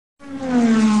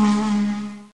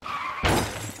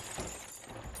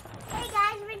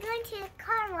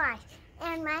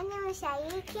My name is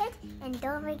Zaid Kids, and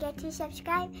don't forget to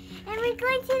subscribe. And we're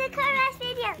going to the car wash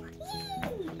video.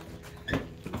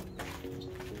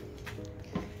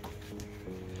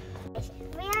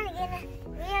 Yay!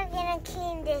 We are gonna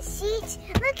clean the seats.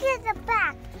 Look at the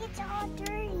back; it's all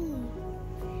dirty.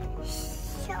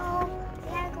 So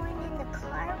we are going in the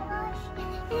car wash,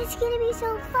 and it's gonna be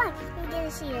so fun. We're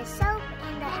gonna see the soap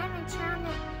and the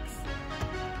animatronics.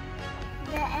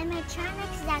 The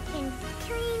animatronics that can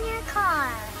clean your car.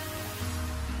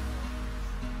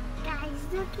 Guys,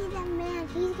 look at the man.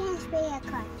 He's gonna spray your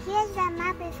car. Here's the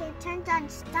map. If it turns on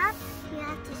stop, you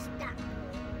have to stop.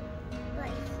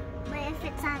 But if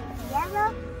it's on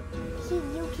yellow,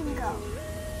 you can go.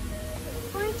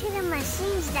 Point to the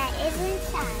machines that is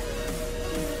inside.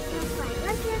 It's so fun.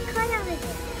 Look at the car over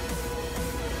there.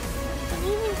 You can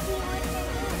even see what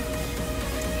they're doing.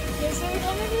 This is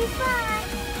gonna be fun.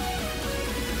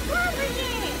 Look at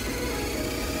it.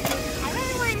 I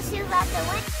really want to see about the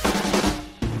one.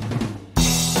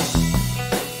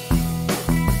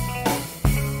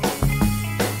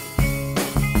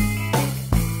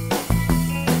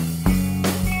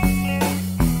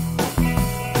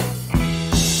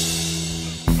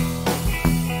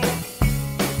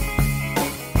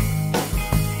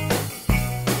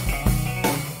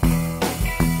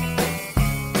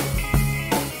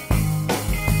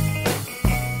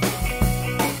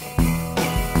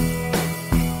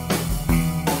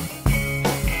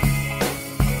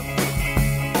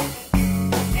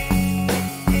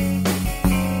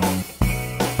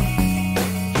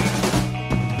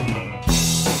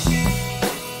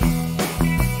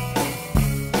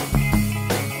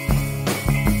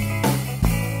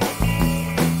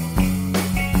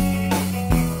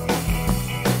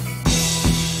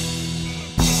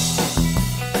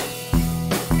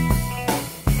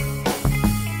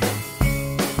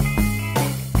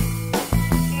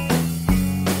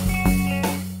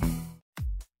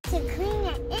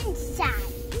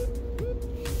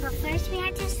 But first we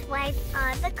have to swipe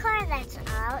all the car that's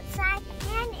outside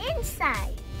and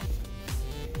inside.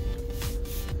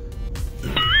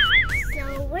 So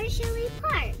where should we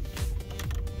park?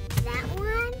 That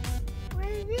one or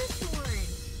this one?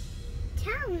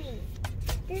 Tell me.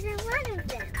 There's a lot of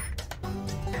them.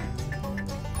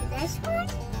 This one?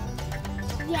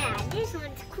 Yeah, this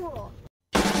one's cool.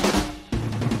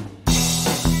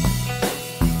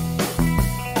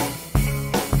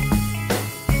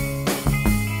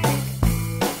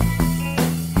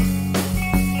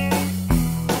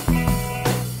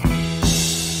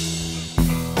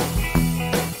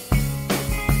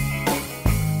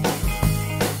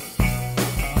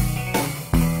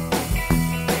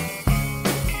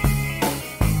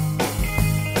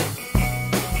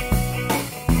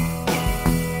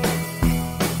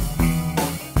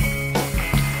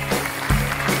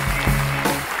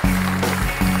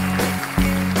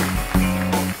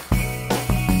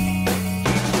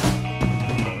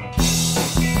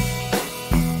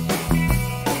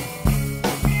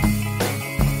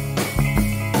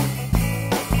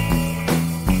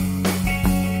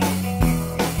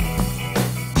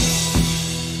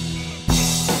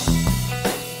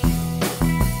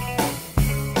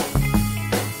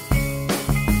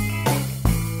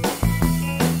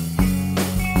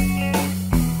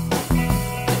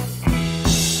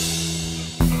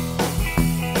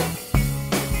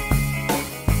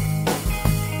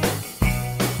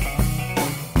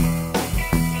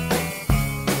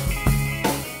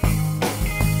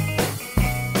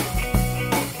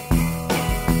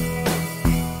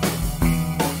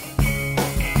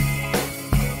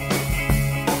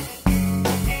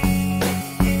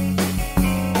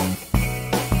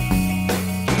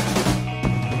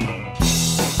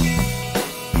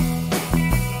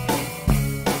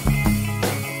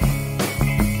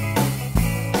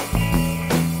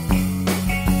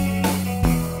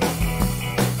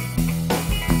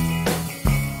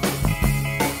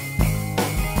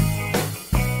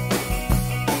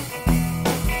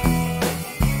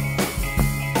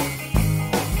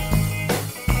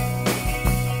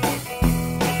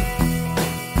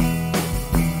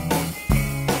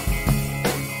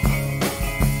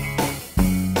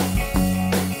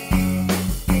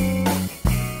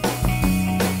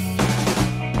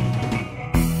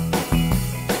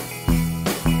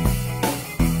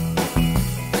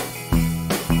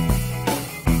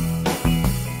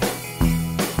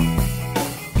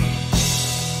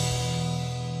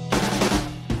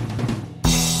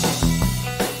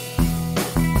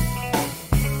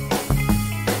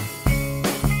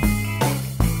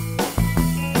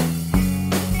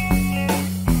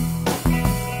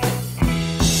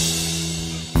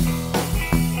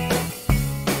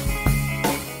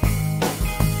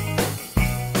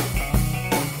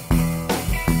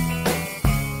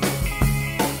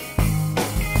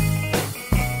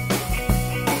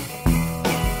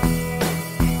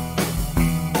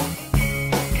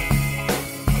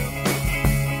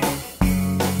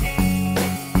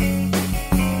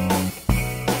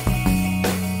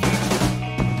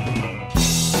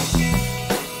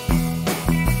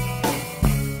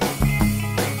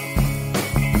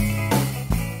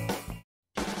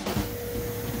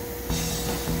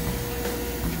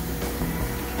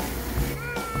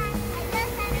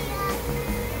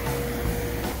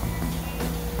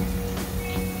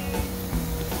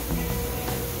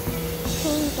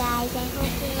 guys. I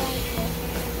hope you like it.